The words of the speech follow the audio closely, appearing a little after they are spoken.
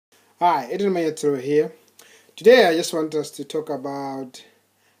Hi, Adrian Manyathelo here. Today I just want us to talk about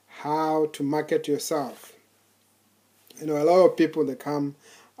how to market yourself. A lot of people they come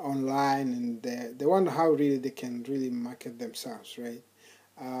online and they wonder how really they can really market themselves, right?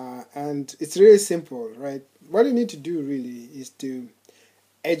 And it's really simple, right? What you need to do really is to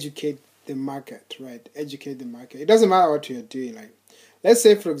educate the market, right? Educate the market. It doesn't matter what you're doing. Like, let's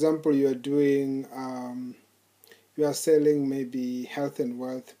say, for example, you are selling maybe health and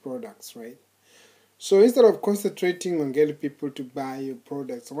wealth products, right? So instead of concentrating on getting people to buy your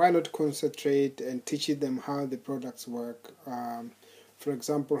products, why not concentrate and teaching them how the products work? For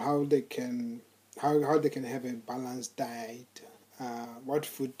example, how they can have a balanced diet, what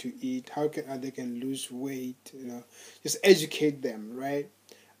food to eat, how they can lose weight. Just educate them, right?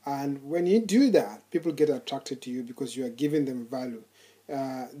 And when you do that, people get attracted to you because you are giving them value.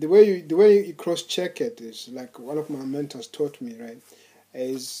 The way you cross check it is like one of my mentors taught me, right?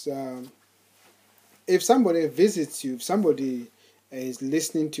 Is if somebody visits you, if somebody is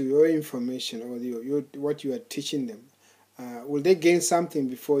listening to your information or what you are teaching them, will they gain something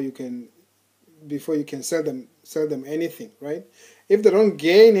before you can sell them anything, right? If they don't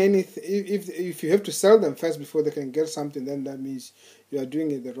gain anything, if you have to sell them first before they can get something, then that means you are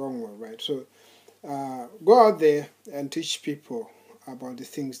doing it the wrong way, right? So go out there and teach people about the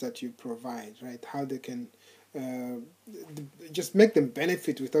things that you provide, right? How they can uh, just make them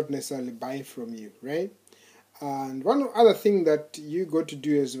benefit without necessarily buying from you, right? And one other thing that you got to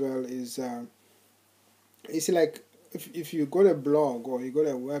do as well is like if you got a blog or you got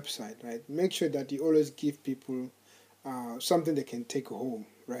a website, right? Make sure that you always give people something they can take home,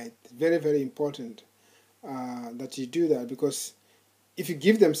 right? Very, very important that you do that, because if you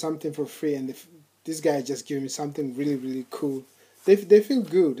give them something for free and if this guy just giving me something really, really cool, they feel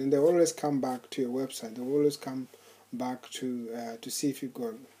good and they always come back to your website. They always come back to see if you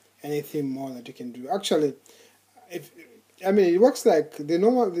got anything more that you can do. Actually, if it works like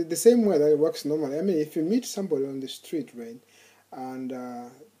the same way that it works normally. If you meet somebody on the street, right,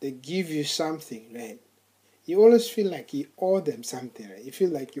 and they give you something, right, you always feel like you owe them something, right? You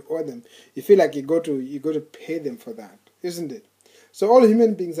feel like you owe them. You feel like you got to pay them for that, isn't it? So all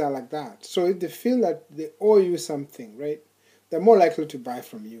human beings are like that. So if they feel that they owe you something, right, they're more likely to buy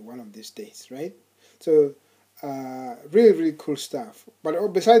from you one of these days, right? So really, really cool stuff. But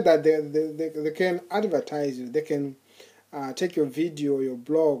besides that, they can advertise you. They can take your video or your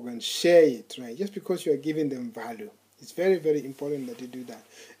blog and share it, right? Just because you are giving them value. It's very, very important that you do that.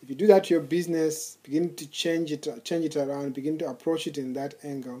 If you do that to your business, begin to change it around, begin to approach it in that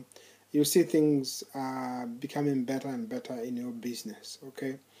angle, you'll see things becoming better and better in your business.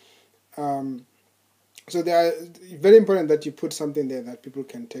 Okay. So they are very important that you put something there that people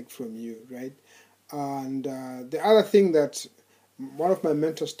can take from you, right? And the other thing that one of my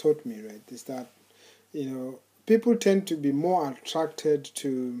mentors taught me, right, is that people tend to be more attracted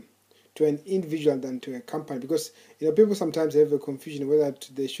to an individual than to a company, because people sometimes have a confusion whether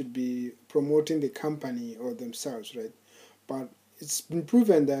they should be promoting the company or themselves, right? But it's been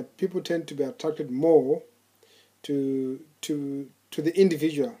proven that people tend to be attracted more to the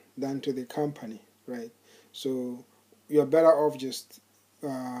individual than to the company, right? So you're better off just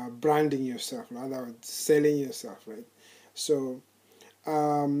branding yourself, in other words, selling yourself, right? So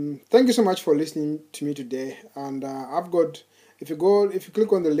thank you so much for listening to me today. And if you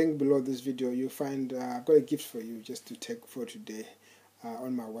click on the link below this video, you'll find I've got a gift for you just to take for today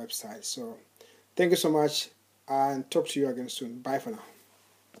on my website. So thank you so much, and talk to you again soon. Bye for now.